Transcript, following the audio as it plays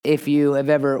If you have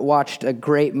ever watched a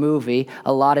great movie,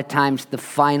 a lot of times the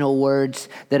final words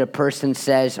that a person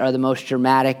says are the most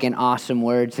dramatic and awesome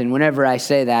words. And whenever I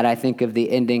say that, I think of the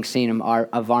ending scene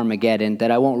of Armageddon that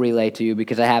I won't relay to you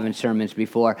because I have in sermons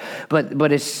before. But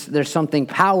there's something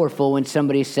powerful when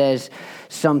somebody says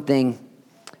something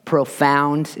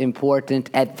profound, important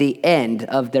at the end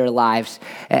of their lives.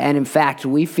 And in fact,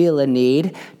 we feel a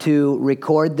need to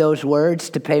record those words,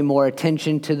 to pay more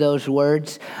attention to those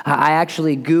words. I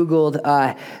actually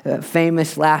Googled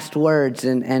famous last words,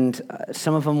 and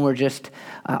some of them were just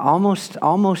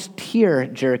almost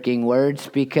tear-jerking words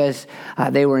because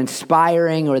they were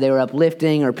inspiring or they were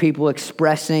uplifting or people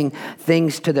expressing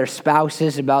things to their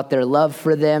spouses about their love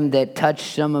for them that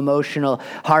touched some emotional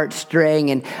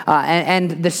heartstring.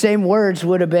 And the same words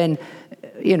would have been,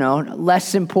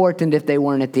 less important if they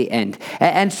weren't at the end.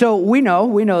 And so we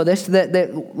know this,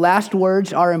 that last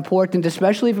words are important,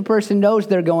 especially if a person knows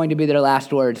they're going to be their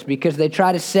last words, because they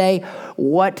try to say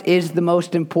what is the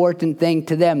most important thing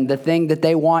to them, the thing that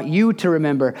they want you to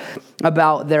remember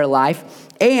about their life.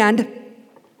 And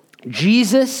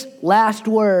Jesus' last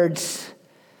words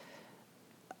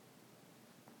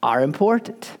are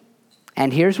important.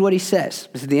 And here's what he says.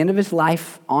 This is the end of his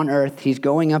life on earth. He's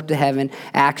going up to heaven.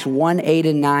 Acts 1, 8,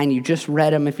 and 9. You just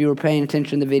read them if you were paying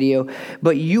attention to the video.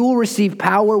 But you will receive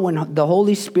power when the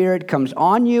Holy Spirit comes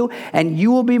on you, and you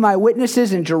will be my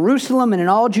witnesses in Jerusalem and in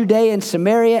all Judea and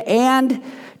Samaria and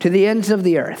to the ends of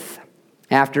the earth.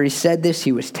 After he said this,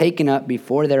 he was taken up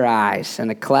before their eyes,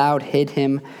 and a cloud hid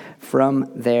him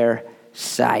from their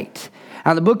sight.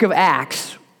 Now, the book of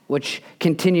Acts, which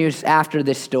continues after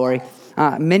this story,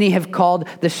 many have called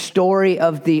the story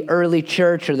of the early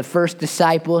church or the first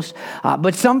disciples,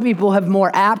 but some people have more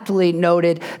aptly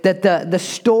noted that the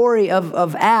story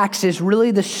of Acts is really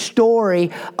the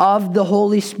story of the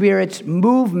Holy Spirit's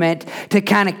movement to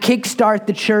kind of kickstart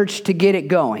the church to get it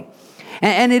going.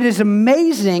 And it is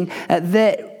amazing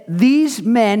that these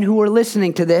men who were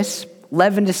listening to this,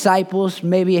 11 disciples,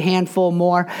 maybe a handful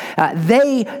more,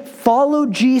 they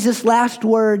followed Jesus' last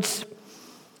words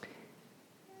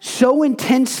so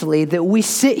intensely that we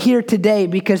sit here today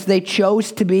because they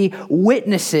chose to be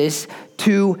witnesses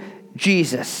to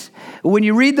Jesus. When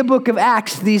you read the book of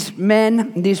Acts, these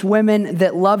men, these women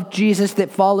that loved Jesus, that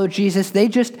followed Jesus, they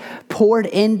just poured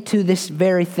into this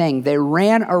very thing. They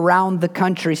ran around the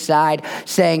countryside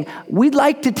saying, "We'd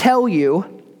like to tell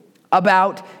you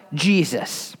about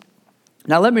Jesus."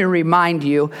 Now, let me remind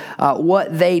you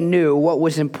what they knew, what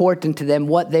was important to them,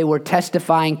 what they were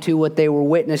testifying to, what they were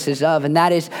witnesses of. And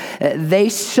that is, they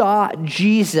saw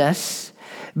Jesus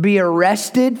be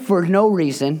arrested for no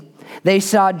reason. They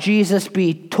saw Jesus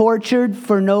be tortured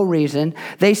for no reason.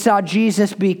 They saw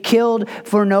Jesus be killed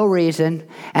for no reason.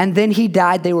 And then he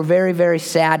died. They were very, very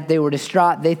sad. They were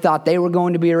distraught. They thought they were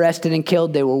going to be arrested and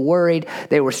killed. They were worried.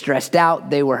 They were stressed out.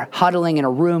 They were huddling in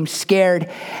a room, scared.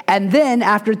 And then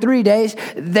after 3 days,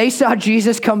 they saw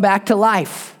Jesus come back to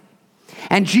life.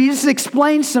 And Jesus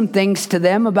explained some things to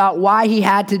them about why he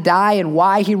had to die and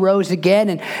why he rose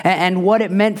again and what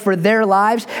it meant for their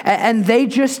lives. And they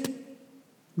just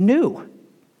knew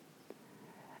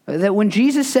that when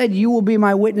Jesus said, "You will be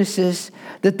my witnesses,"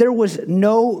 that there was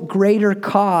no greater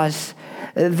cause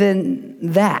than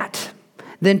that,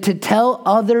 than to tell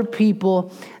other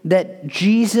people that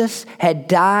Jesus had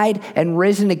died and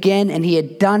risen again, and he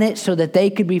had done it so that they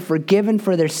could be forgiven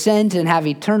for their sins and have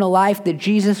eternal life, that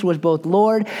Jesus was both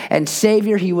Lord and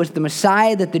Savior. He was the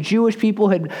Messiah that the Jewish people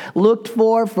had looked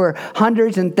for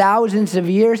hundreds and thousands of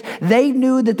years. They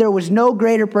knew that there was no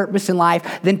greater purpose in life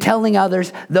than telling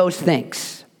others those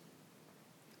things.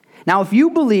 Now, if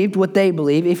you believed what they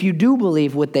believe, if you do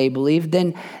believe what they believe,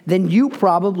 then you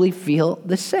probably feel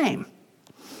the same.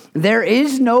 There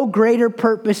is no greater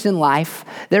purpose in life.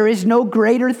 There is no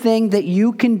greater thing that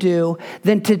you can do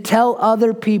than to tell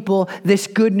other people this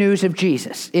good news of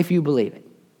Jesus, if you believe it.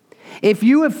 If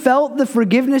you have felt the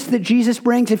forgiveness that Jesus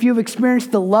brings, if you've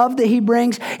experienced the love that he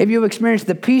brings, if you've experienced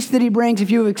the peace that he brings, if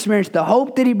you've experienced the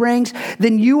hope that he brings,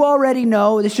 then you already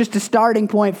know, it's just a starting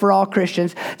point for all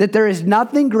Christians, that there is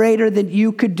nothing greater that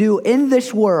you could do in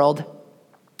this world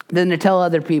than to tell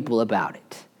other people about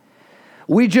it.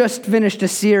 We just finished a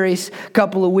series a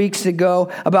couple of weeks ago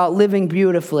about living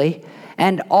beautifully.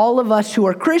 And all of us who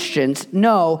are Christians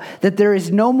know that there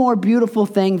is no more beautiful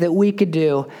thing that we could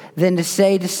do than to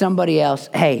say to somebody else,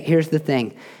 "Hey, here's the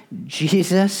thing.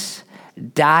 Jesus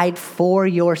died for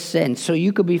your sins so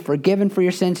you could be forgiven for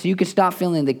your sins, so you could stop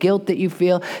feeling the guilt that you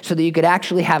feel, so that you could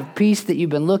actually have peace that you've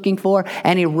been looking for.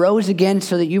 And he rose again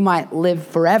so that you might live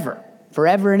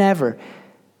forever and ever."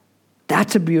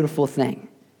 That's a beautiful thing.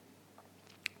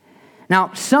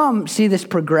 Now, some see this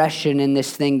progression in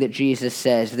this thing that Jesus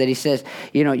says, that he says,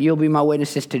 you'll be my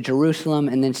witnesses to Jerusalem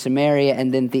and then Samaria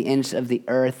and then the ends of the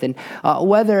earth. And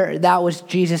whether that was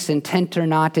Jesus' intent or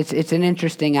not, it's an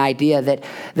interesting idea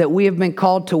that we have been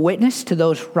called to witness to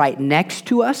those right next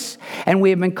to us, and we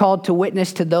have been called to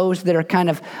witness to those that are kind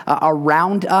of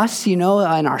around us, in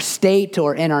our state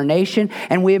or in our nation,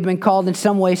 and we have been called in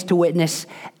some ways to witness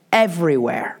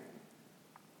everywhere.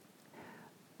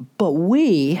 But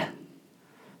we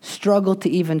struggle to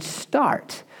even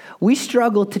start. We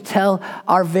struggle to tell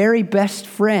our very best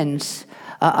friends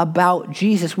about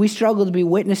Jesus. We struggle to be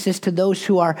witnesses to those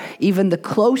who are even the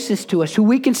closest to us, who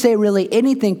we can say really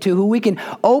anything to, who we can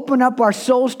open up our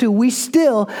souls to. We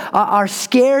still are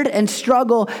scared and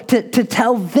struggle to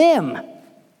tell them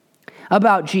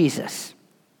about Jesus.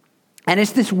 And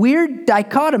it's this weird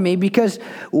dichotomy because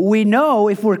we know,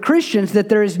 if we're Christians, that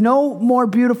there is no more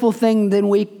beautiful thing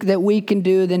that we can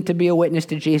do than to be a witness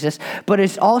to Jesus. But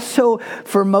it's also,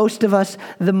 for most of us,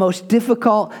 the most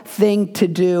difficult thing to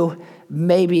do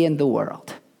maybe in the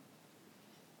world.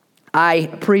 I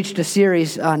preached a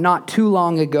series not too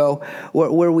long ago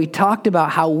where we talked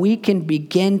about how we can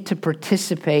begin to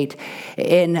participate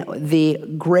in the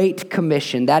Great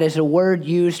Commission. That is a word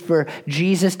used for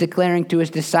Jesus declaring to his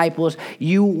disciples,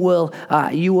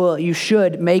 you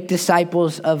should make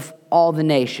disciples of all the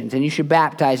nations, and you should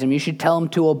baptize them. You should tell them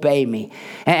to obey me.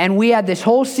 And we had this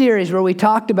whole series where we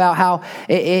talked about how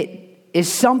it is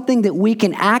something that we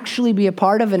can actually be a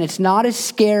part of, and it's not as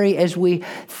scary as we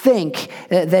think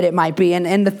that it might be.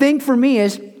 And the thing for me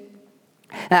is,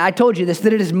 I told you this,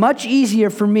 that it is much easier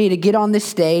for me to get on this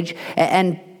stage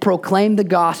and proclaim the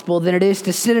gospel than it is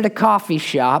to sit at a coffee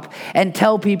shop and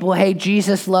tell people, hey,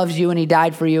 Jesus loves you and he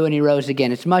died for you and he rose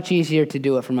again. It's much easier to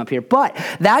do it from up here. But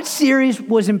that series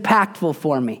was impactful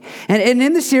for me. And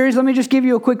in the series, let me just give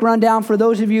you a quick rundown for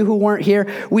those of you who weren't here.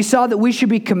 We saw that we should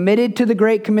be committed to the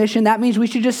Great Commission. That means we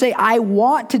should just say, I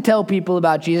want to tell people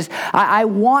about Jesus. I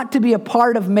want to be a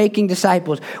part of making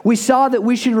disciples. We saw that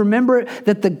we should remember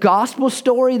that the gospel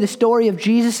story, the story of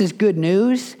Jesus, is good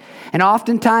news. And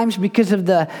oftentimes, because of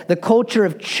the culture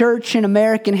of church in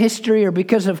American history or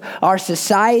because of our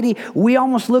society, we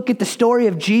almost look at the story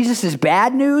of Jesus as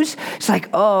bad news. It's like,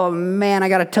 oh man, I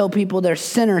got to tell people they're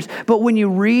sinners. But when you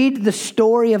read the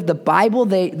story of the Bible,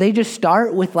 they just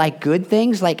start with like good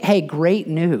things, like, hey, great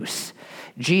news.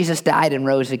 Jesus died and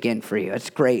rose again for you. It's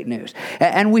great news.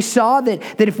 And we saw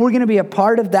that if we're going to be a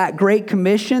part of that Great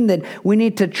Commission, then we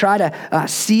need to try to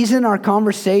season our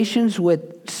conversations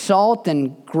with salt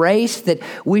and grace, that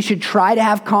we should try to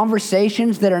have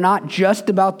conversations that are not just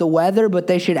about the weather, but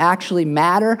they should actually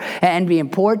matter and be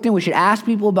important. We should ask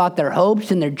people about their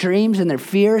hopes and their dreams and their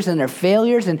fears and their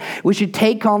failures. And we should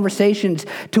take conversations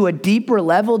to a deeper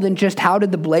level than just how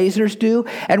did the Blazers do.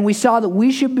 And we saw that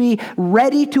we should be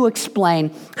ready to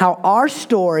explain how our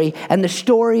story and the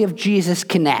story of Jesus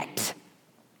connect,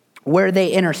 where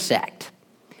they intersect.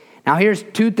 Now, here's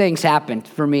two things happened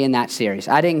for me in that series.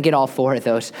 I didn't get all four of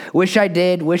those. Wish I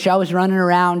did. Wish I was running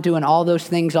around doing all those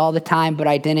things all the time, but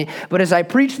I didn't. But as I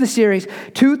preached the series,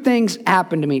 two things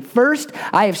happened to me. First,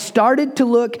 I have started to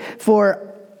look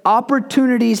for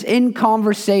opportunities in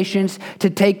conversations to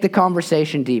take the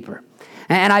conversation deeper.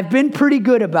 And I've been pretty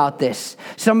good about this.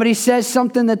 Somebody says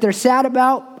something that they're sad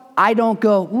about, I don't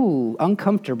go, ooh,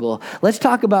 uncomfortable. Let's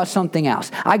talk about something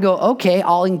else. I go, okay,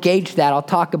 I'll engage that. I'll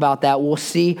talk about that. We'll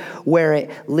see where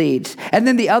it leads. And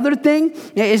then the other thing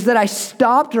is that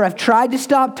I've tried to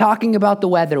stop talking about the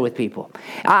weather with people.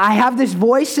 I have this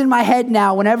voice in my head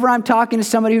now whenever I'm talking to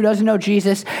somebody who doesn't know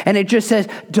Jesus, and it just says,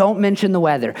 don't mention the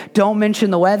weather. Don't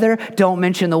mention the weather. Don't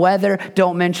mention the weather.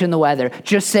 Don't mention the weather.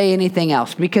 Just say anything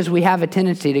else, because we have a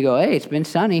tendency to go, hey, it's been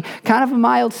sunny. Kind of a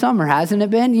mild summer, hasn't it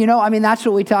been? That's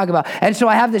what we talk about. And so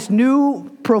I have this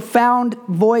new profound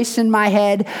voice in my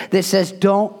head that says,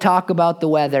 don't talk about the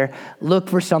weather. Look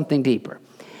for something deeper.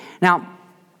 Now,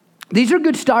 these are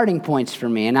good starting points for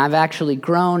me, and I've actually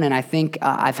grown, and I think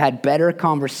I've had better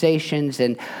conversations,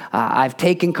 and I've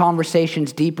taken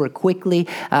conversations deeper quickly,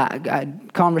 and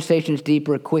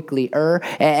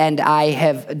I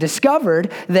have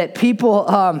discovered that people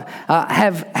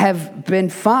have been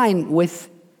fine with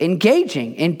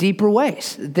engaging in deeper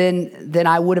ways than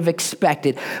I would have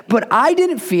expected. But I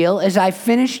didn't feel, as I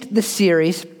finished the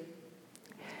series,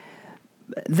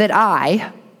 that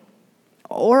I,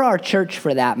 or our church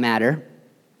for that matter,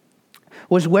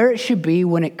 was where it should be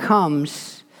when it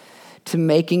comes to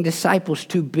making disciples,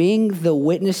 to being the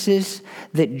witnesses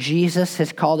that Jesus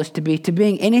has called us to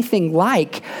being anything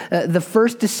like the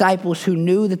first disciples who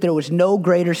knew that there was no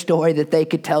greater story that they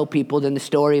could tell people than the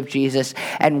story of Jesus,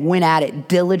 and went at it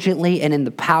diligently and in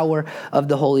the power of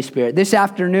the Holy Spirit. This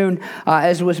afternoon,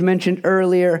 as was mentioned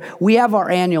earlier, we have our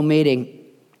annual meeting.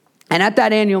 And at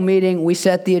that annual meeting, we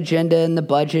set the agenda and the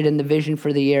budget and the vision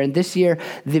for the year. And this year,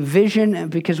 the vision,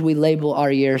 because we label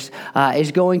our years,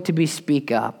 is going to be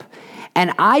Speak Up.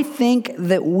 And I think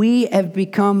that we have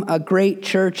become a great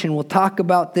church, and we'll talk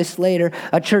about this later,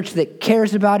 a church that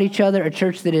cares about each other, a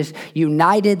church that is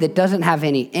united, that doesn't have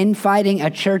any infighting, a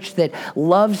church that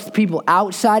loves people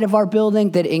outside of our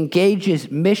building, that engages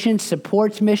missions,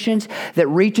 supports missions, that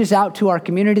reaches out to our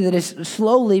community, that is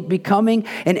slowly becoming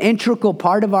an integral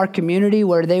part of our community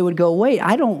where they would go, wait,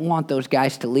 I don't want those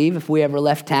guys to leave if we ever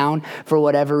left town for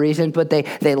whatever reason, but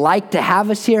they like to have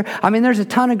us here. I mean, there's a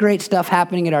ton of great stuff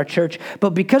happening at our church.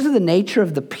 But because of the nature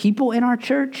of the people in our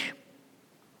church,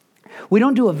 we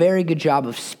don't do a very good job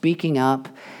of speaking up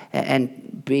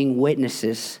and being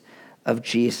witnesses of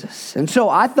Jesus. And so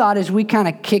I thought as we kind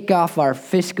of kick off our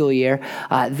fiscal year,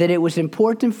 that it was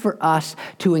important for us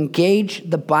to engage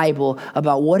the Bible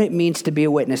about what it means to be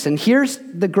a witness. And here's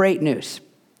the great news.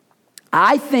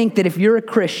 I think that if you're a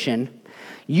Christian,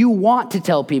 you want to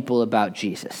tell people about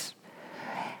Jesus.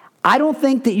 I don't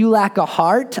think that you lack a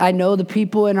heart. I know the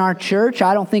people in our church.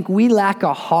 I don't think we lack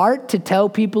a heart to tell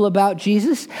people about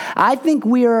Jesus. I think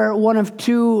we are one of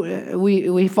two,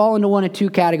 we fall into one of two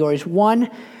categories.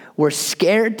 One, we're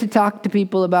scared to talk to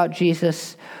people about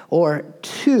Jesus. Or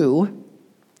two,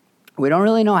 we don't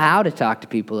really know how to talk to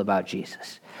people about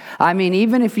Jesus. I mean,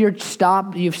 even if you've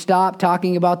stopped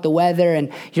talking about the weather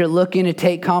and you're looking to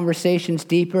take conversations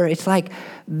deeper, it's like,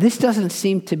 this doesn't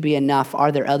seem to be enough.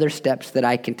 Are there other steps that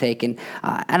I can take? And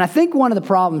I think one of the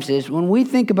problems is when we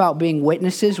think about being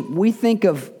witnesses, we think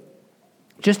of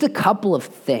just a couple of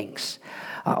things.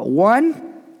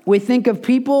 One, we think of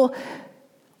people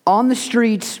on the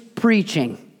streets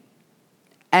preaching.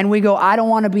 And we go, I don't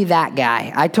want to be that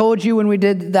guy. I told you when we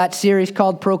did that series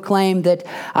called Proclaim that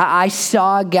I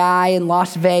saw a guy in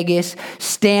Las Vegas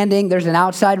standing. There's an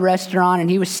outside restaurant, and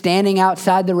he was standing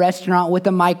outside the restaurant with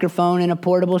a microphone and a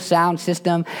portable sound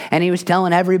system, and he was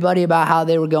telling everybody about how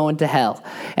they were going to hell.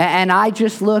 And I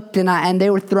just looked, and they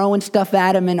were throwing stuff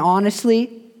at him, and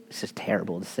honestly, this is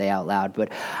terrible to say out loud,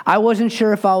 but I wasn't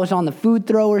sure if I was on the food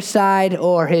thrower side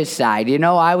or his side. You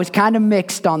know, I was kind of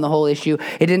mixed on the whole issue.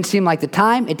 It didn't seem like the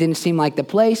time. It didn't seem like the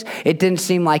place. It didn't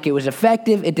seem like it was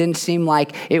effective. It didn't seem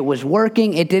like it was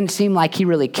working. It didn't seem like he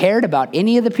really cared about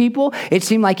any of the people. It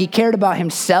seemed like he cared about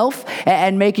himself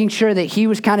and making sure that he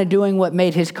was kind of doing what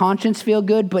made his conscience feel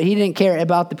good, but he didn't care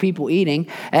about the people eating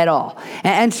at all.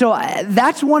 And so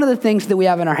that's one of the things that we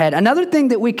have in our head. Another thing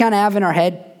that we kind of have in our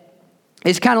head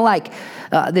it's kind of like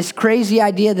this crazy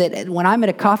idea that when I'm at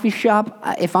a coffee shop,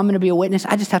 if I'm going to be a witness,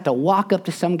 I just have to walk up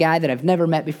to some guy that I've never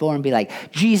met before and be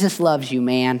like, Jesus loves you,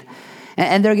 man.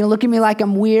 And they're going to look at me like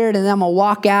I'm weird, and then I'm going to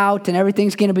walk out, and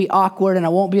everything's going to be awkward, and I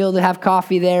won't be able to have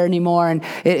coffee there anymore, and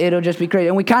it'll just be crazy.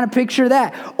 And we kind of picture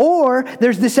that. Or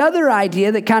there's this other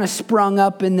idea that kind of sprung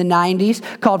up in the 90s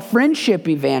called friendship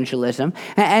evangelism.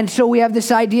 And so we have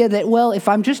this idea that, well, if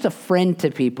I'm just a friend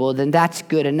to people, then that's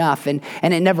good enough. And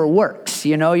it never works.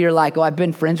 You know, you're like, oh, I've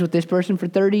been friends with this person for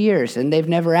 30 years, and they've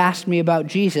never asked me about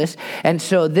Jesus, and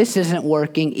so this isn't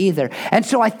working either. And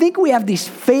so I think we have these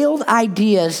failed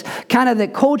ideas kind of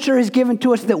that culture has given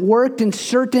to us that worked in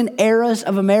certain eras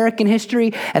of American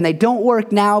history, and they don't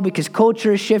work now because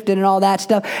culture has shifted and all that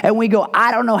stuff. And we go,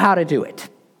 I don't know how to do it.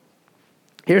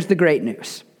 Here's the great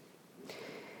news.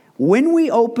 When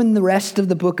we open the rest of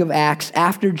the book of Acts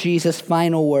after Jesus'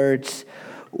 final words,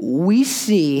 we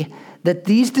see that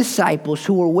these disciples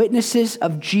who were witnesses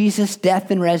of Jesus'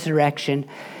 death and resurrection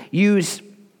use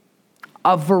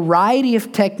a variety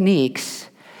of techniques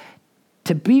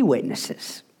to be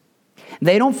witnesses.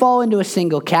 They don't fall into a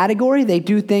single category. They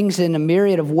do things in a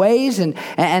myriad of ways, and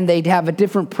they have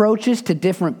different approaches to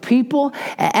different people.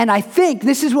 And I think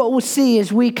this is what we'll see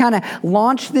as we kind of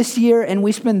launch this year and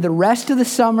we spend the rest of the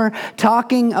summer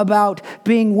talking about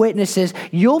being witnesses.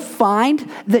 You'll find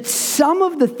that some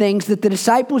of the things that the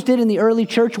disciples did in the early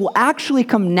church will actually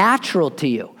come natural to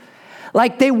you.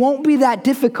 Like they won't be that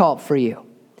difficult for you.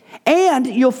 And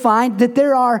you'll find that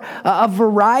there are a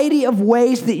variety of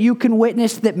ways that you can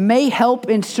witness that may help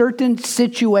in certain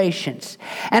situations.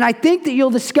 And I think that you'll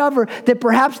discover that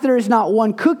perhaps there is not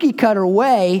one cookie cutter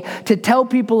way to tell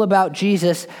people about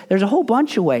Jesus. There's a whole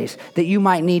bunch of ways that you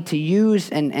might need to use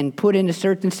and put into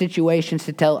certain situations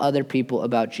to tell other people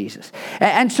about Jesus.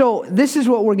 And so this is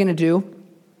what we're going to do.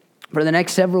 for the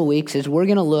next several weeks is we're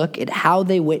going to look at how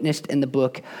they witnessed in the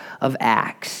book of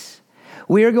Acts.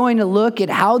 We are going to look at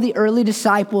how the early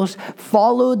disciples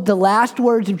followed the last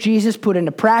words of Jesus, put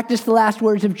into practice the last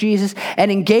words of Jesus, and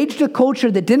engaged a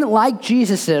culture that didn't like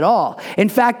Jesus at all. In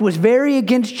fact, was very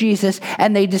against Jesus,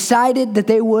 and they decided that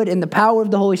they would, in the power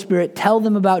of the Holy Spirit, tell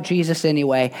them about Jesus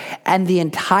anyway. And the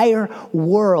entire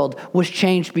world was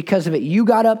changed because of it. You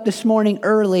got up this morning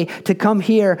early to come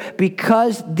here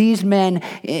because these men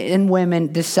and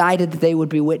women decided that they would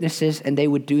be witnesses and they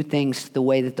would do things the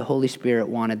way that the Holy Spirit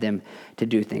wanted them to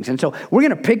do things. And so we're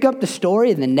going to pick up the story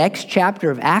in the next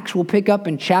chapter of Acts. We'll pick up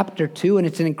in chapter 2, and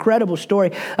it's an incredible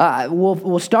story.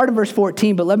 We'll start in verse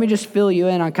 14, but let me just fill you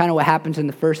in on kind of what happens in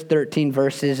the first 13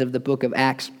 verses of the book of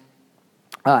Acts.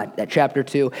 At chapter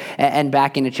 2 and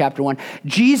back into chapter 1.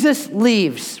 Jesus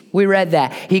leaves. We read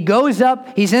that. He goes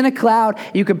up. He's in a cloud.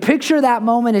 You can picture that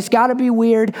moment. It's got to be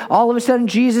weird. All of a sudden,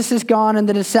 Jesus is gone, and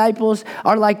the disciples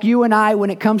are like you and I when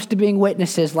it comes to being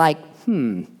witnesses, like,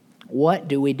 what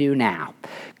do we do now?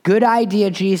 Good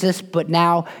idea, Jesus, but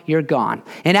now you're gone.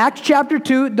 In Acts chapter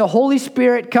 2, the Holy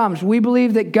Spirit comes. We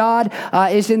believe that God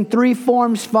is in three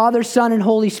forms, Father, Son, and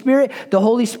Holy Spirit. The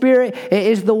Holy Spirit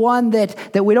is the one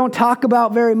that we don't talk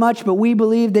about very much, but we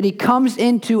believe that he comes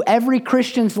into every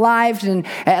Christian's life, and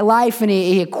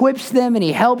he equips them, and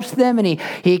he helps them, and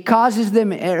he causes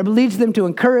them, leads them to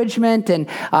encouragement,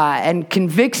 and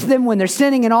convicts them when they're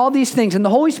sinning, and all these things. And the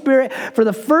Holy Spirit, for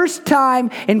the first time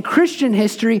in Christian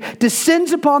history,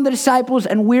 descends upon the disciples,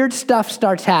 and weird stuff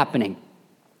starts happening.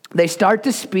 They start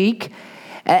to speak,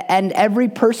 and every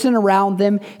person around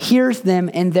them hears them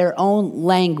in their own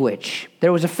language.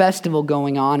 There was a festival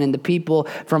going on, and the people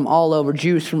from all over,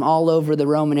 Jews from all over the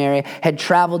Roman area, had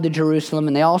traveled to Jerusalem,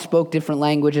 and they all spoke different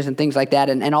languages and things like that.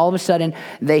 And all of a sudden,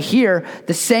 they hear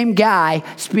the same guy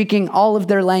speaking all of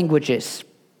their languages.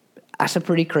 That's a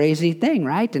pretty crazy thing,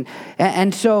 right?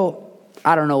 And so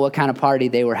I don't know what kind of party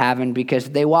they were having, because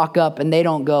they walk up and they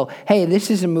don't go, hey, this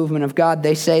is a movement of God.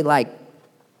 They say, like,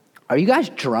 are you guys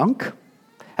drunk?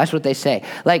 That's what they say.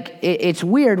 Like, it's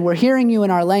weird. We're hearing you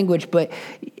in our language, but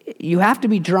you have to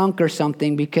be drunk or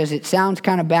something, because it sounds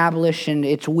kind of babblish and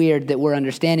it's weird that we're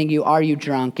understanding you. Are you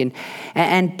drunk?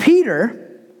 And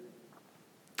Peter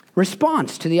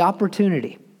responds to the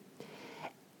opportunity.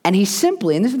 And he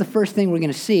simply, and this is the first thing we're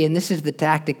going to see, and this is the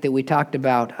tactic that we talked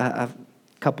about a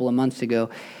couple of months ago,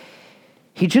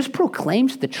 he just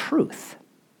proclaims the truth.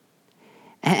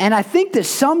 And I think that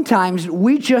sometimes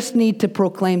we just need to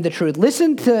proclaim the truth.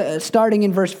 Listen to starting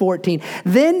in verse 14.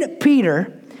 Then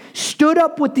Peter stood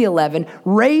up with the 11,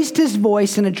 raised his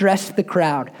voice, and addressed the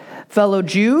crowd. Fellow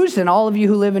Jews and all of you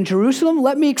who live in Jerusalem,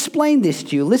 let me explain this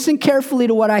to you. Listen carefully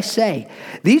to what I say.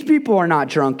 These people are not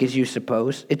drunk as you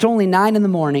suppose. It's only 9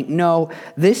 a.m. No,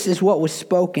 this is what was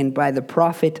spoken by the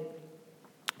prophet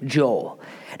Joel.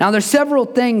 Now, there's several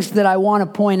things that I want to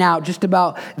point out just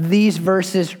about these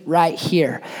verses right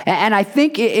here. And I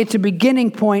think it's a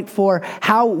beginning point for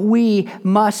how we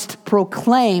must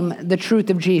proclaim the truth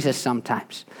of Jesus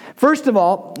sometimes. First of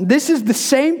all, this is the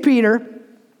same Peter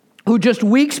who just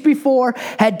weeks before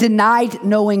had denied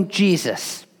knowing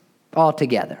Jesus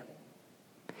altogether.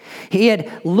 He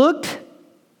had looked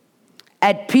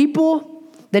at people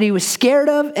that he was scared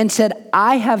of and said,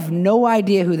 I have no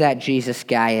idea who that Jesus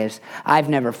guy is. I've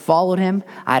never followed him.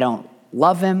 I don't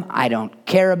love him. I don't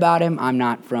care about him. I'm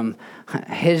not from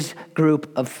his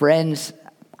group of friends.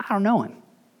 I don't know him.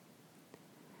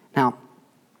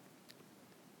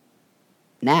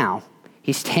 Now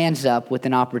he stands up with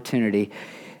an opportunity.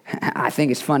 I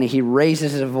think it's funny. He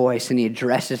raises his voice and he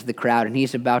addresses the crowd, and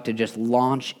he's about to just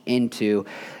launch into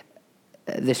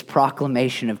this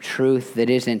proclamation of truth that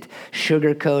isn't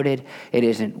sugar-coated, it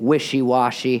isn't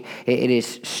wishy-washy, it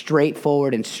is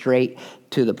straightforward and straight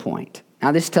to the point.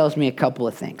 Now, this tells me a couple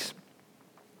of things.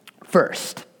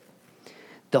 First,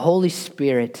 the Holy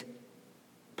Spirit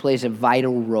plays a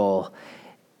vital role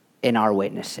in our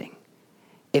witnessing.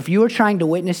 If you are trying to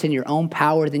witness in your own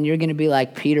power, then you're going to be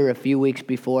like Peter a few weeks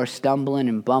before, stumbling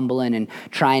and bumbling and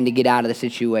trying to get out of the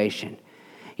situation.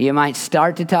 You might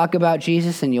start to talk about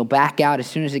Jesus and you'll back out as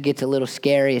soon as it gets a little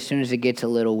scary, as soon as it gets a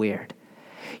little weird.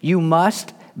 You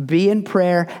must be in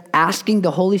prayer, asking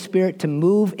the Holy Spirit to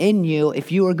move in you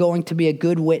if you are going to be a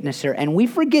good witnesser. And we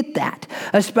forget that,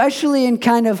 especially in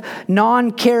kind of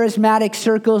non-charismatic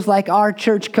circles like our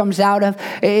church comes out of.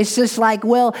 It's just like,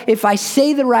 well, if I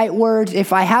say the right words,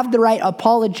 if I have the right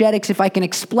apologetics, if I can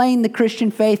explain the Christian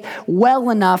faith well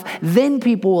enough, then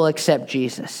people will accept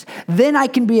Jesus. Then I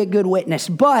can be a good witness.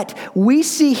 But we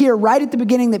see here right at the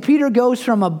beginning that Peter goes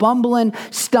from a bumbling,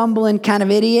 stumbling kind of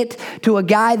idiot to a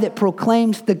guy that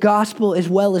proclaims the gospel as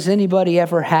well as anybody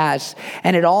ever has.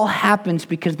 And it all happens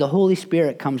because the Holy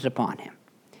Spirit comes upon him.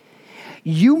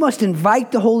 You must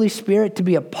invite the Holy Spirit to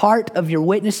be a part of your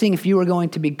witnessing if you are going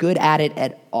to be good at it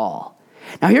at all.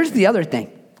 Now, here's the other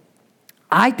thing.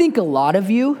 I think a lot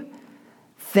of you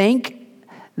think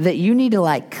that you need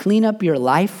to clean up your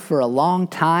life for a long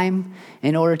time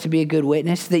in order to be a good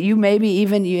witness, that you maybe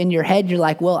even in your head, you're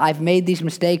like, well, I've made these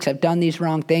mistakes. I've done these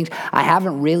wrong things. I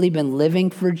haven't really been living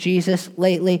for Jesus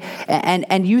lately.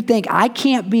 And you think I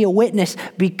can't be a witness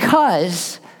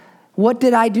because what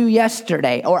did I do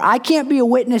yesterday? Or I can't be a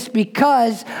witness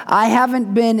because I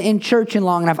haven't been in church in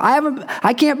long enough.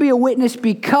 I can't be a witness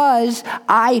because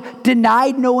I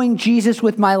denied knowing Jesus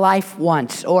with my life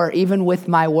once or even with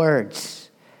my words.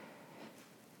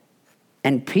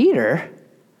 And Peter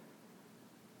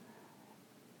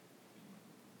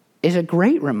is a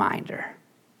great reminder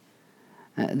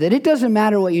that it doesn't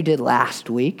matter what you did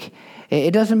last week. It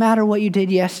doesn't matter what you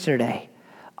did yesterday.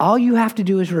 All you have to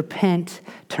do is repent,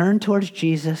 turn towards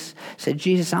Jesus, say,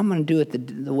 Jesus, I'm going to do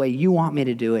it the way you want me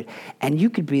to do it, and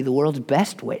you could be the world's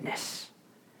best witness.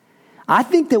 I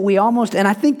think that we almost, and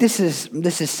I think this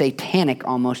is satanic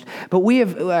almost, but we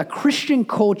have a Christian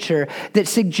culture that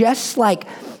suggests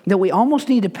that we almost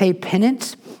need to pay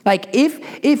penance.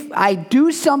 If I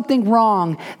do something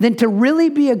wrong, then to really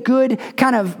be a good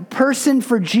kind of person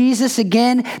for Jesus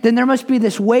again, then there must be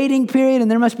this waiting period and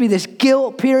there must be this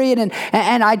guilt period. And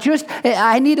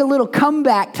I need a little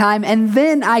comeback time and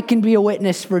then I can be a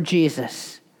witness for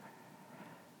Jesus.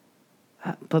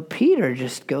 But Peter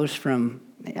just goes from,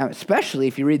 especially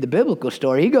if you read the biblical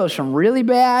story, he goes from really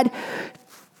bad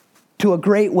to a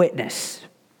great witness.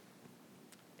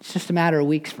 It's just a matter of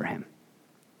weeks for him.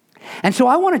 And so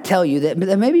I want to tell you that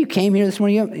maybe you came here this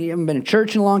morning, you haven't been in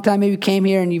church in a long time, maybe you came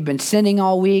here and you've been sinning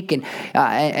all week,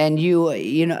 and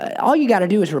you know, all you got to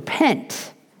do is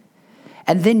repent,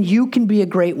 and then you can be a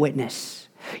great witness.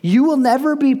 You will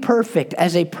never be perfect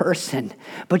as a person,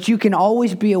 but you can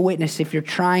always be a witness if you're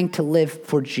trying to live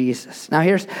for Jesus. Now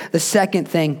here's the second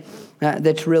thing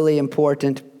that's really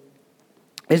important,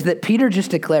 is that Peter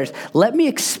just declares, let me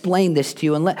explain this to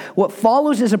you. And what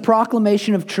follows is a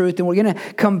proclamation of truth, and we're going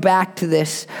to come back to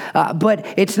this. But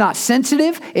it's not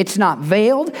sensitive, it's not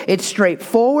veiled, it's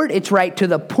straightforward, it's right to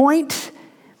the point.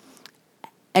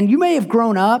 And you may have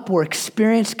grown up or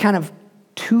experienced kind of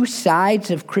two sides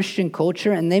of Christian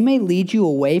culture, and they may lead you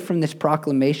away from this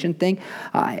proclamation thing.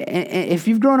 If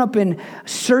you've grown up in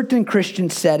certain Christian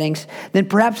settings, then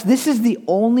perhaps this is the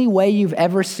only way you've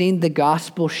ever seen the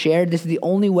gospel shared. This is the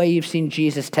only way you've seen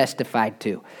Jesus testified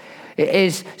to,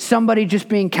 is somebody just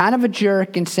being kind of a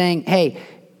jerk and saying, hey,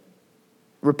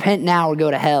 repent now or go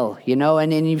to hell,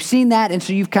 and you've seen that, and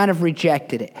so you've kind of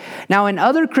rejected it. Now, in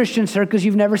other Christian circles,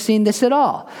 you've never seen this at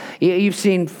all. You've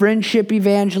seen friendship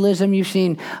evangelism, you've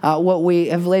seen what we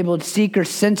have labeled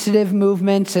seeker-sensitive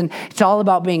movements, and it's all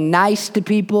about being nice to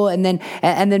people, and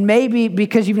then maybe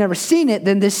because you've never seen it,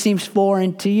 then this seems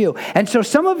foreign to you. And so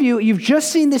some of you, you've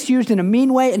just seen this used in a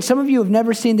mean way, and some of you have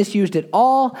never seen this used at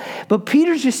all, but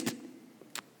Peter just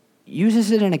uses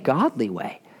it in a godly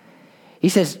way. He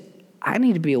says, I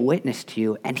need to be a witness to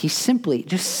you. And he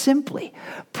simply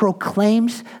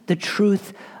proclaims the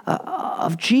truth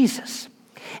of Jesus.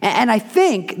 And I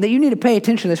think that you need to pay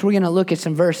attention to this. We're going to look at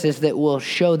some verses that will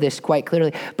show this quite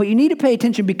clearly. But you need to pay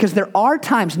attention because there are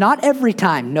times, not every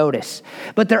time, notice,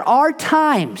 but there are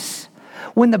times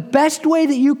when the best way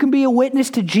that you can be a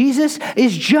witness to Jesus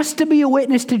is just to be a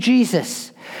witness to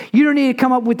Jesus. You don't need to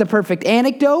come up with the perfect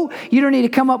anecdote. You don't need to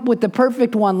come up with the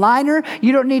perfect one-liner.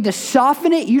 You don't need to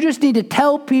soften it. You just need to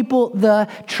tell people the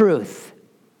truth.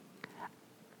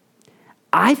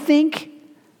 I think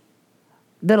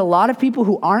that a lot of people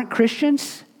who aren't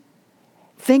Christians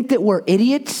think that we're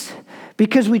idiots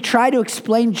because we try to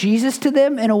explain Jesus to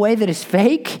them in a way that is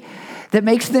fake, that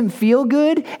makes them feel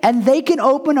good, and they can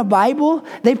open a Bible.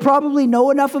 They probably know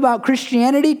enough about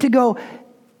Christianity to go,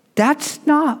 that's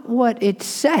not what it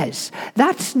says.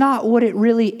 That's not what it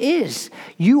really is.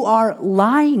 You are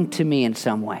lying to me in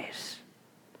some ways.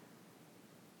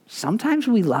 Sometimes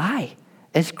we lie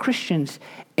as Christians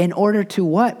in order to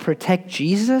what? Protect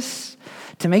Jesus?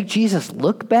 To make Jesus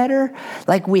look better?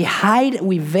 Like we hide,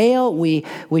 we veil, we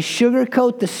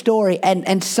sugarcoat the story.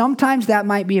 And sometimes that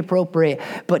might be appropriate,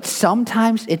 but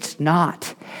sometimes it's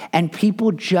not. And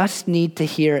people just need to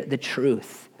hear the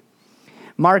truth.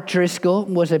 Mark Driscoll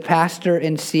was a pastor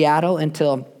in Seattle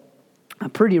until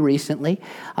pretty recently,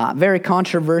 very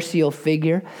controversial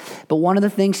figure. But one of the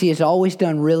things he has always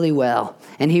done really well,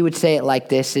 and he would say it like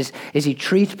this, is he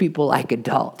treats people like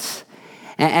adults.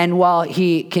 And while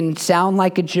he can sound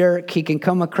like a jerk, he can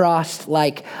come across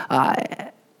like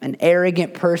an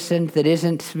arrogant person that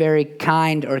isn't very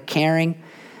kind or caring.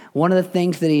 One of the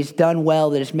things that he's done well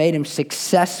that has made him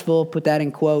successful, put that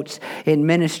in quotes, in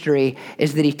ministry,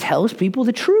 is that he tells people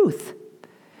the truth.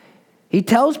 He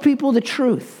tells people the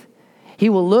truth. He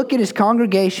will look at his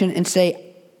congregation and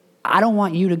say, I don't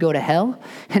want you to go to hell,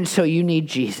 and so you need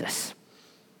Jesus.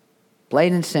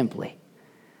 Plain and simply.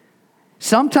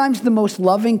 Sometimes the most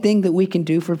loving thing that we can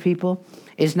do for people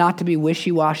is not to be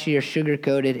wishy-washy or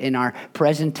sugar-coated in our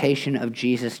presentation of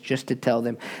Jesus, just to tell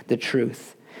them the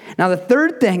truth. Now, the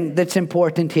third thing that's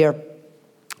important here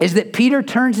is that Peter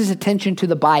turns his attention to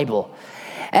the Bible.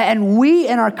 And we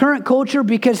in our current culture,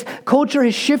 because culture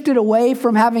has shifted away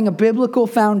from having a biblical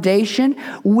foundation,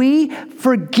 we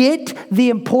forget the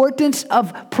importance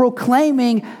of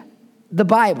proclaiming the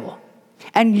Bible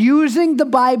and using the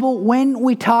Bible when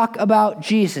we talk about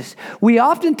Jesus. We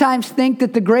oftentimes think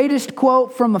that the greatest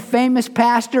quote from a famous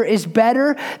pastor is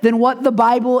better than what the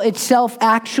Bible itself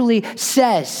actually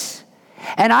says.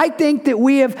 And I think that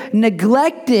we have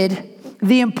neglected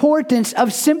the importance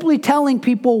of simply telling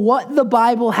people what the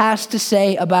Bible has to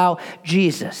say about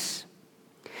Jesus.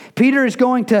 Peter is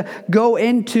going to go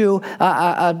into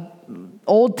a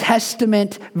Old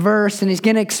Testament verse, and he's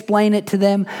going to explain it to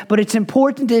them, but it's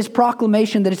important to his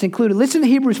proclamation that it's included. Listen to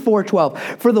Hebrews 4:12.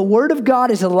 For the word of God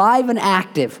is alive and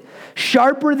active,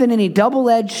 sharper than any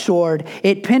double-edged sword.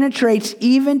 It penetrates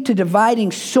even to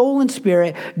dividing soul and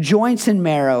spirit, joints and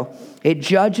marrow. It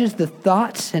judges the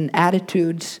thoughts and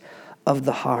attitudes of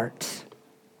the heart.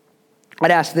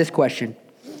 I'd ask this question.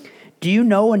 Do you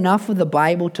know enough of the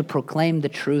Bible to proclaim the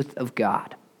truth of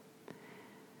God?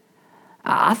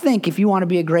 I think if you want to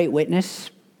be a great witness,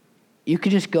 you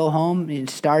could just go home and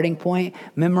starting point,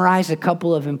 memorize a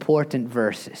couple of important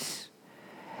verses.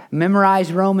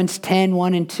 Memorize Romans 10,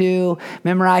 1 and 2.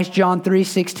 Memorize John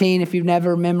 3:16 if you've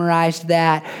never memorized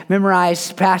that.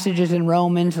 Memorize passages in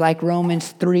Romans like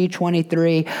Romans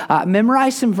 3:23.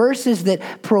 Memorize some verses that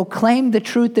proclaim the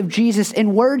truth of Jesus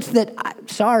in words that,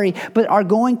 but are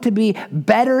going to be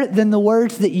better than the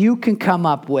words that you can come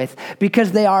up with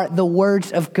because they are the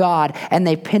words of God and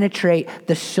they penetrate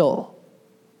the soul.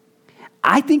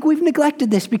 I think we've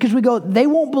neglected this because we go, they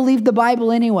won't believe the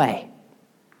Bible anyway.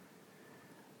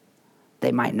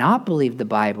 They might not believe the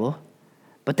Bible,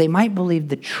 but they might believe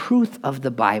the truth of the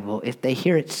Bible if they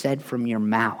hear it said from your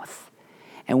mouth.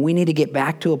 And we need to get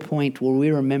back to a point where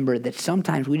we remember that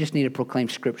sometimes we just need to proclaim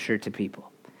Scripture to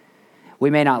people.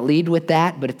 We may not lead with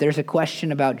that, but if there's a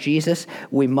question about Jesus,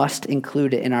 we must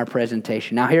include it in our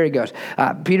presentation. Now, here he goes.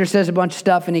 Peter says a bunch of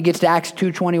stuff, and he gets to Acts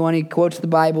 2:21. He quotes the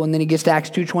Bible, and then he gets to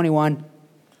Acts 2:21.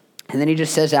 And then he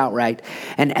just says outright,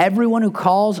 and everyone who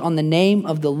calls on the name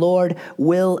of the Lord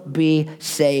will be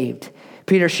saved.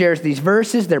 Peter shares these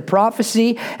verses, their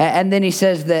prophecy, and then he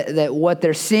says that what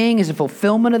they're seeing is a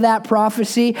fulfillment of that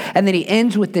prophecy. And then he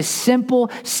ends with this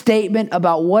simple statement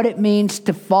about what it means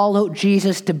to follow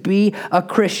Jesus, to be a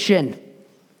Christian.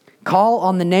 Call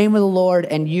on the name of the Lord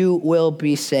and you will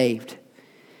be saved.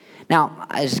 Now,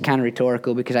 this is kind of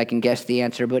rhetorical because I can guess the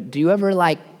answer, but do you ever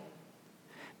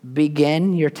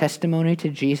begin your testimony to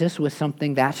Jesus with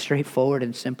something that straightforward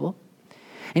and simple?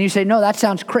 And you say, no, that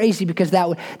sounds crazy because that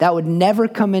would never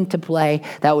come into play.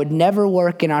 That would never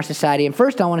work in our society. And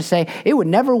first I want to say it would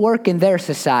never work in their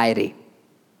society.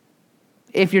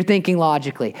 If you're thinking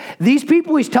logically. These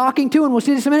people he's talking to, and we'll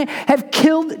see this in a minute, have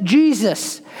killed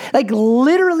Jesus.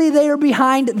 Literally they are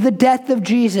behind the death of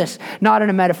Jesus. Not in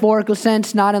a metaphorical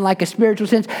sense, not in a spiritual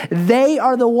sense. They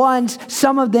are the ones,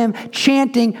 some of them,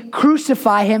 chanting,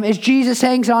 crucify him as Jesus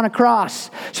hangs on a cross.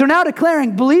 So now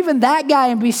declaring, believe in that guy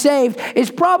and be saved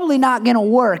is probably not going to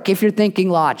work if you're thinking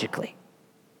logically.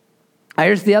 Now,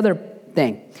 here's the other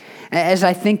thing. As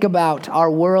I think about our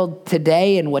world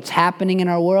today and what's happening in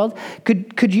our world,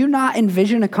 could you not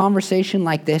envision a conversation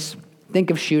like this? Think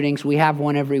of shootings. We have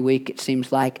one every week, it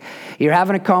seems like. You're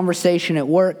having a conversation at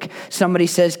work. Somebody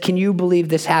says, can you believe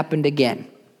this happened again?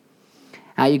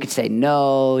 Now, you could say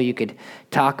no. You could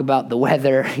talk about the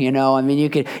weather, you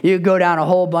could go down a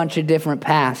whole bunch of different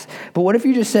paths. But what if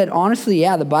you just said, honestly,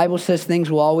 yeah, the Bible says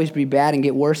things will always be bad and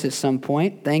get worse at some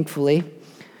point, thankfully.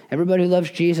 Everybody who loves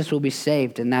Jesus will be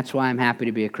saved, and that's why I'm happy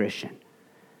to be a Christian.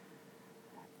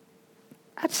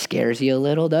 That scares you a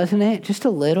little, doesn't it? Just a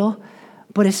little,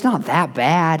 but it's not that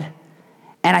bad.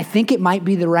 And I think it might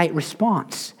be the right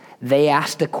response. They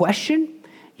asked a question,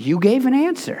 you gave an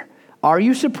answer. Are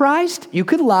you surprised? You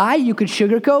could lie, you could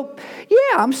sugarcoat.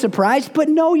 Yeah, I'm surprised, but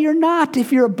no, you're not.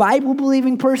 If you're a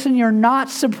Bible-believing person, you're not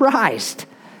surprised.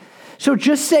 So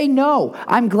just say no.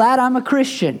 I'm glad I'm a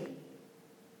Christian.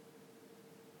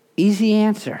 Easy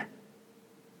answer.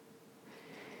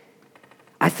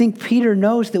 I think Peter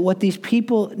knows that what these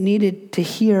people needed to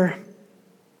hear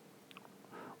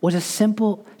was a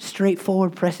simple,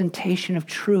 straightforward presentation of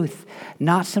truth,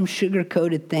 not some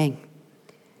sugar-coated thing.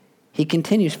 He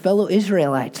continues, fellow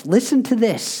Israelites, listen to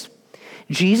this.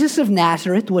 Jesus of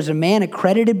Nazareth was a man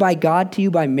accredited by God to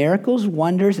you by miracles,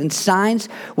 wonders, and signs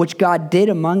which God did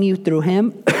among you through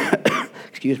him.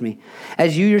 Excuse me.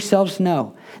 As you yourselves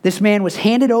know, this man was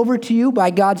handed over to you by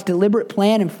God's deliberate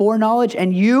plan and foreknowledge,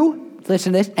 and you,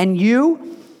 listen to this, and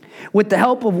you, with the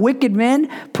help of wicked men,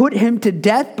 put him to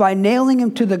death by nailing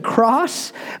him to the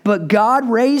cross. But God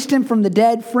raised him from the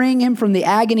dead, freeing him from the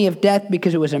agony of death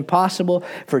because it was impossible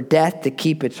for death to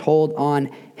keep its hold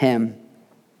on him.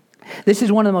 This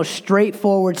is one of the most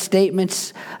straightforward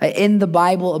statements in the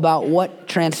Bible about what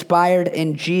transpired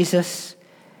in Jesus.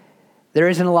 There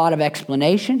isn't a lot of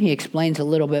explanation. He explains a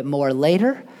little bit more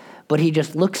later, but he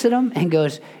just looks at them and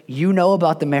goes, you know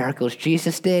about the miracles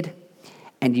Jesus did,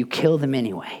 and you killed him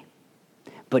anyway.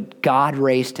 But God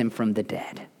raised him from the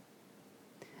dead.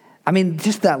 I mean,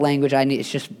 just that language, it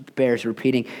just bears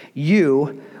repeating.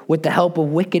 You, with the help of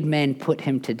wicked men, put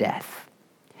him to death.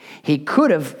 He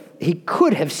could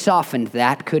have softened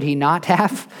that, could he not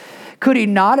have? Could he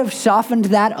not have softened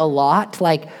that a lot?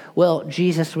 Like, well,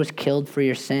 Jesus was killed for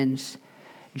your sins.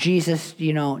 Jesus,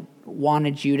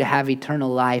 wanted you to have eternal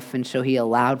life, and so he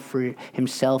allowed for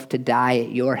himself to die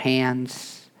at your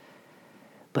hands.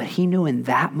 But he knew in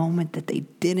that moment that they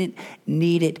didn't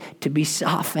need it to be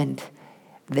softened.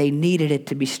 They needed it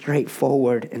to be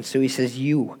straightforward. And so he says,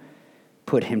 you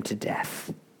put him to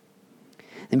death.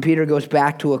 And Peter goes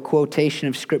back to a quotation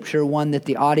of scripture, one that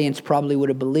the audience probably would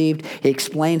have believed. He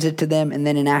explains it to them. And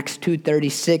then in Acts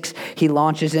 2:36, he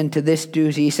launches into this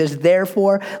doozy. He says,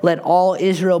 therefore, let all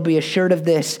Israel be assured of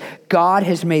this. God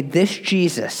has made this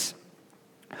Jesus,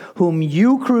 whom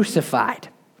you crucified,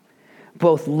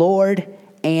 both Lord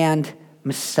and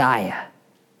Messiah.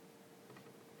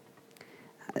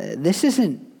 This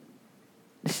isn't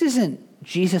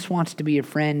Jesus wants to be your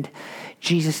friend.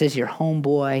 Jesus is your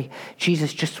homeboy.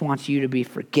 Jesus just wants you to be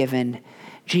forgiven.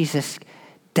 Jesus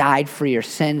died for your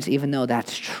sins, even though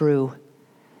that's true.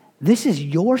 This is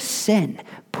your sin.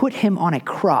 Put him on a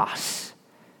cross.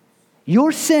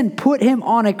 Your sin put him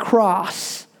on a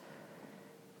cross.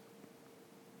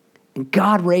 And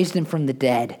God raised him from the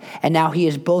dead. And now he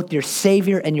is both your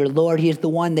Savior and your Lord. He is the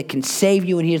one that can save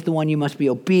you, and he is the one you must be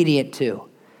obedient to.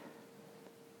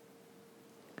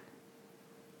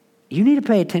 You need to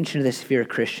pay attention to this if you're a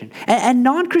Christian. And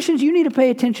non-Christians, you need to pay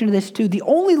attention to this too. The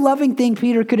only loving thing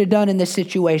Peter could have done in this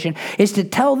situation is to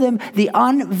tell them the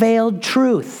unveiled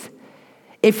truth.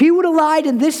 If he would have lied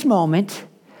in this moment,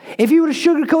 if he would have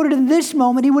sugarcoated in this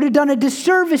moment, he would have done a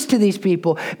disservice to these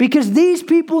people, because these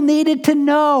people needed to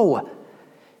know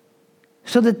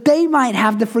so that they might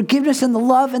have the forgiveness and the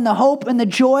love and the hope and the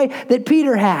joy that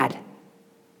Peter had.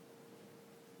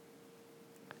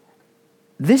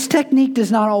 This technique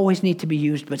does not always need to be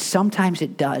used, but sometimes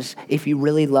it does if you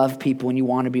really love people and you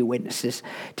want to be witnesses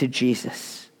to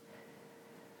Jesus.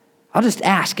 I'll just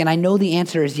ask, and I know the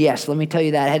answer is yes. Let me tell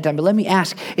you that ahead of time. But let me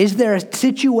ask, is there a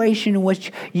situation in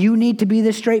which you need to be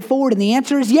this straightforward? And the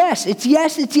answer is yes. It's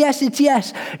yes, it's yes, it's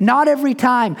yes. Not every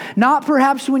time. Not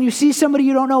perhaps when you see somebody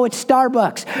you don't know at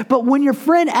Starbucks. But when your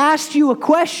friend asks you a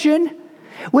question,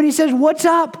 when he says, what's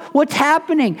up? What's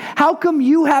happening? How come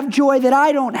you have joy that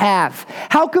I don't have?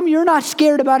 How come you're not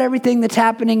scared about everything that's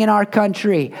happening in our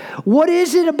country? What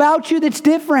is it about you that's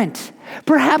different?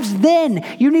 Perhaps then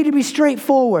you need to be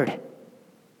straightforward.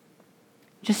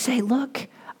 Just say, look,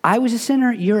 I was a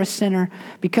sinner, you're a sinner.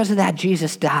 Because of that,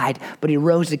 Jesus died, but he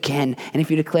rose again. And if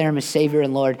you declare him as Savior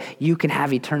and Lord, you can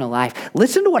have eternal life.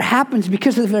 Listen to what happens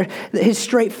because of his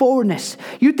straightforwardness.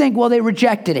 You think, well, they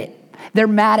rejected it. They're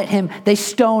mad at him. They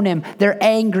stone him. They're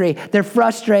angry. They're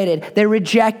frustrated. They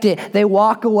reject it. They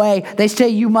walk away. They say,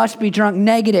 you must be drunk.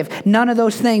 Negative. None of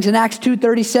those things. In Acts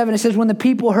 2:37, it says, when the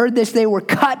people heard this, they were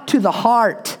cut to the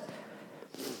heart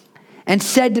and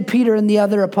said to Peter and the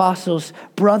other apostles,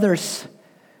 brothers,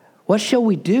 what shall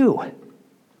we do?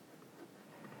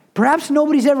 Perhaps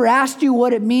nobody's ever asked you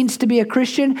what it means to be a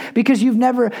Christian because you've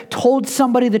never told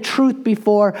somebody the truth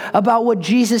before about what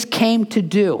Jesus came to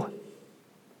do.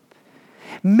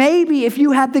 Maybe if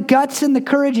you had the guts and the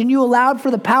courage and you allowed for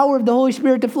the power of the Holy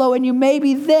Spirit to flow in you,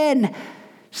 maybe then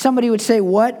somebody would say,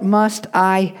 what must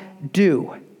I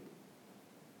do?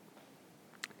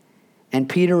 And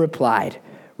Peter replied,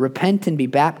 repent and be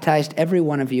baptized, every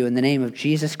one of you, in the name of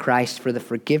Jesus Christ for the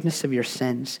forgiveness of your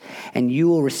sins, and you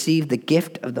will receive the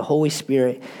gift of the Holy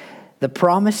Spirit. The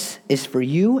promise is for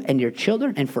you and your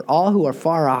children and for all who are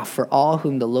far off, for all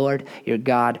whom the Lord your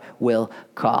God will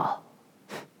call.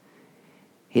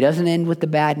 He doesn't end with the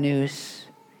bad news.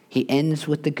 He ends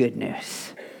with the good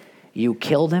news. You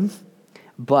killed him,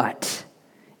 but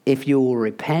if you will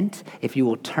repent, if you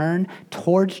will turn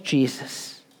towards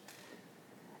Jesus,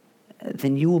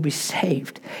 then you will be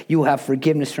saved. You will have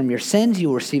forgiveness from your sins. You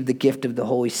will receive the gift of the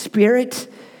Holy Spirit.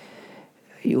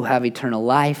 You will have eternal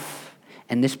life.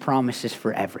 And this promise is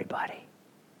for everybody.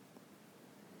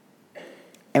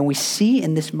 And we see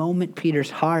in this moment Peter's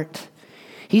heart.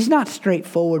 He's not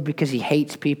straightforward because he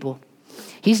hates people.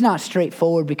 He's not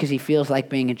straightforward because he feels like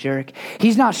being a jerk.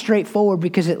 He's not straightforward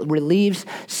because it relieves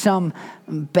some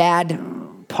bad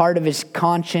part of his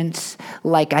conscience,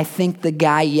 like I think the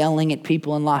guy yelling at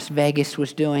people in Las Vegas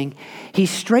was doing. He's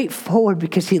straightforward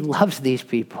because he loves these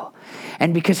people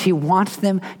and because he wants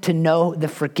them to know the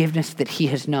forgiveness that he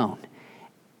has known.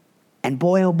 And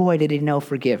boy, oh boy, did he know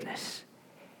forgiveness.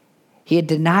 He had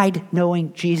denied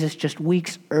knowing Jesus just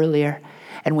weeks earlier.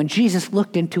 And when Jesus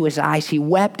looked into his eyes, he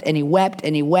wept and he wept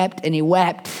and he wept and he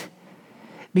wept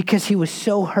because he was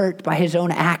so hurt by his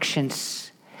own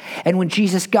actions. And when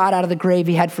Jesus got out of the grave,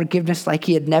 he had forgiveness like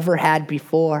he had never had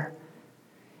before.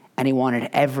 And he wanted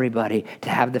everybody to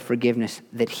have the forgiveness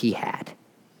that he had.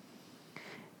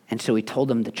 And so he told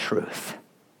them the truth.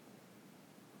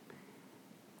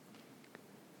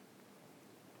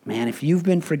 Man, if you've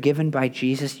been forgiven by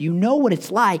Jesus, you know what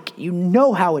it's like. You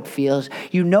know how it feels.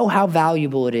 You know how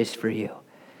valuable it is for you.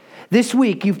 This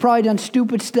week, you've probably done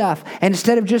stupid stuff. And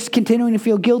instead of just continuing to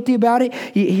feel guilty about it,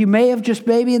 you may have just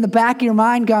maybe in the back of your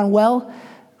mind gone, well,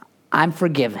 I'm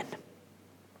forgiven.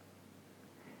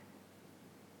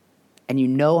 And you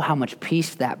know how much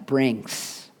peace that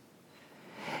brings.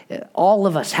 All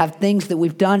of us have things that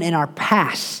we've done in our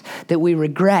past that we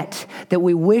regret, that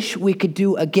we wish we could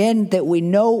do again, that we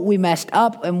know we messed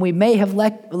up, and we may have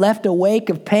left a wake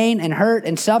of pain and hurt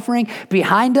and suffering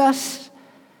behind us.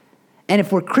 And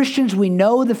if we're Christians, we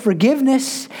know the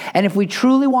forgiveness. And if we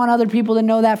truly want other people to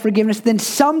know that forgiveness, then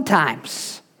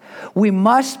sometimes we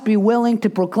must be willing to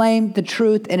proclaim the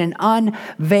truth in an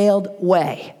unveiled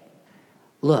way.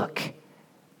 Look,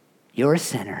 you're a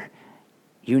sinner.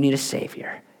 You need a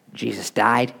Savior. Jesus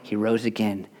died. He rose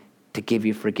again to give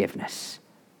you forgiveness.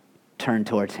 Turn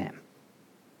towards him.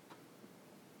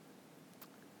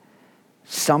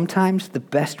 Sometimes the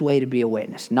best way to be a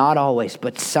witness, not always,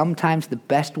 but sometimes the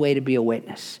best way to be a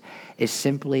witness is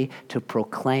simply to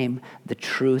proclaim the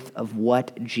truth of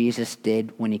what Jesus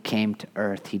did when he came to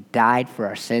earth. He died for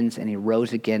our sins and he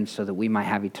rose again so that we might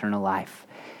have eternal life.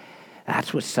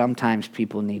 That's what sometimes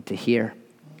people need to hear.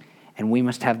 And we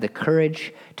must have the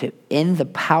courage to, in the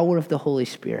power of the Holy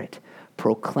Spirit,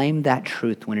 proclaim that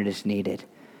truth when it is needed.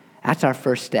 That's our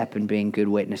first step in being good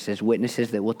witnesses. Witnesses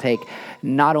that will take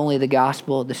not only the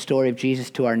gospel, the story of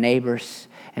Jesus to our neighbors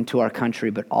and to our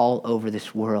country, but all over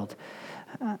this world.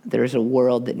 There is a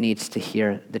world that needs to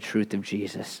hear the truth of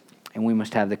Jesus, and we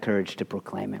must have the courage to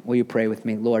proclaim it. Will you pray with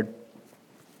me? Lord,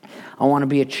 I want to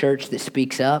be a church that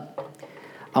speaks up.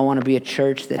 I want to be a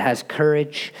church that has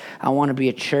courage. I want to be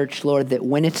a church, Lord, that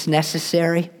when it's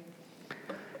necessary,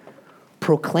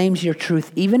 proclaims your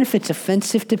truth, even if it's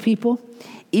offensive to people,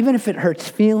 even if it hurts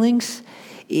feelings,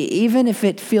 even if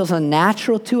it feels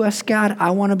unnatural to us, God.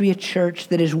 I want to be a church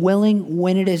that is willing,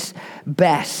 when it is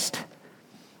best,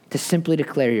 to simply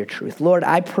declare your truth. Lord,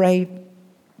 I pray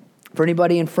for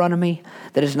anybody in front of me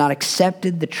that has not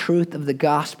accepted the truth of the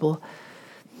gospel,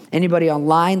 anybody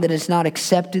online that has not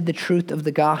accepted the truth of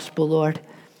the gospel, Lord.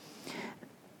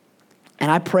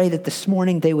 And I pray that this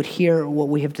morning they would hear what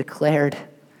we have declared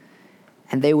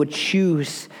and they would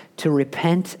choose to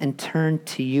repent and turn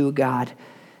to you, God.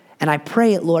 And I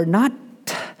pray it, Lord, not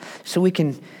so we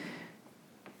can,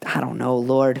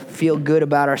 Lord, feel good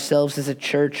about ourselves as a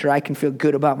church, or I can feel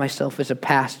good about myself as a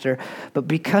pastor, but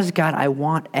because, God, I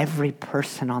want every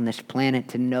person on this planet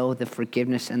to know the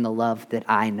forgiveness and the love that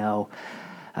I know,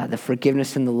 the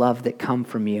forgiveness and the love that come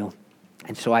from you.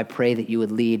 And so I pray that you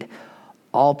would lead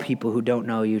all people who don't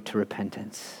know you to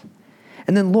repentance.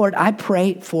 And then, Lord, I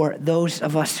pray for those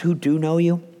of us who do know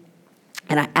you,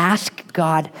 and I ask,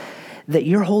 God, that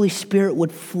your Holy Spirit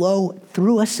would flow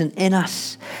through us and in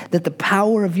us, that the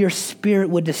power of your Spirit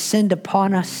would descend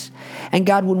upon us. And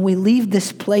God, when we leave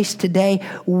this place today,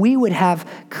 we would have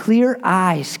clear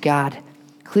eyes, God,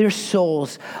 clear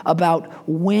souls about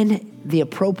when the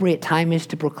appropriate time is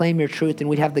to proclaim your truth, and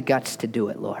we'd have the guts to do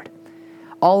it, Lord.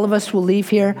 All of us will leave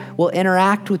here, will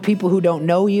interact with people who don't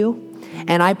know you.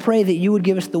 And I pray that you would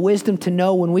give us the wisdom to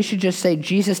know when we should just say,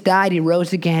 Jesus died, he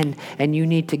rose again, and you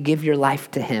need to give your life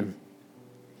to him.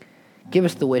 Give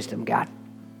us the wisdom, God.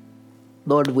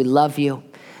 Lord, we love you.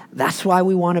 That's why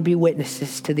we want to be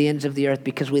witnesses to the ends of the earth,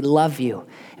 because we love you.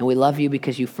 And we love you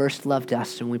because you first loved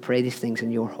us. And we pray these things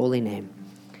in your holy name.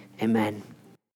 Amen.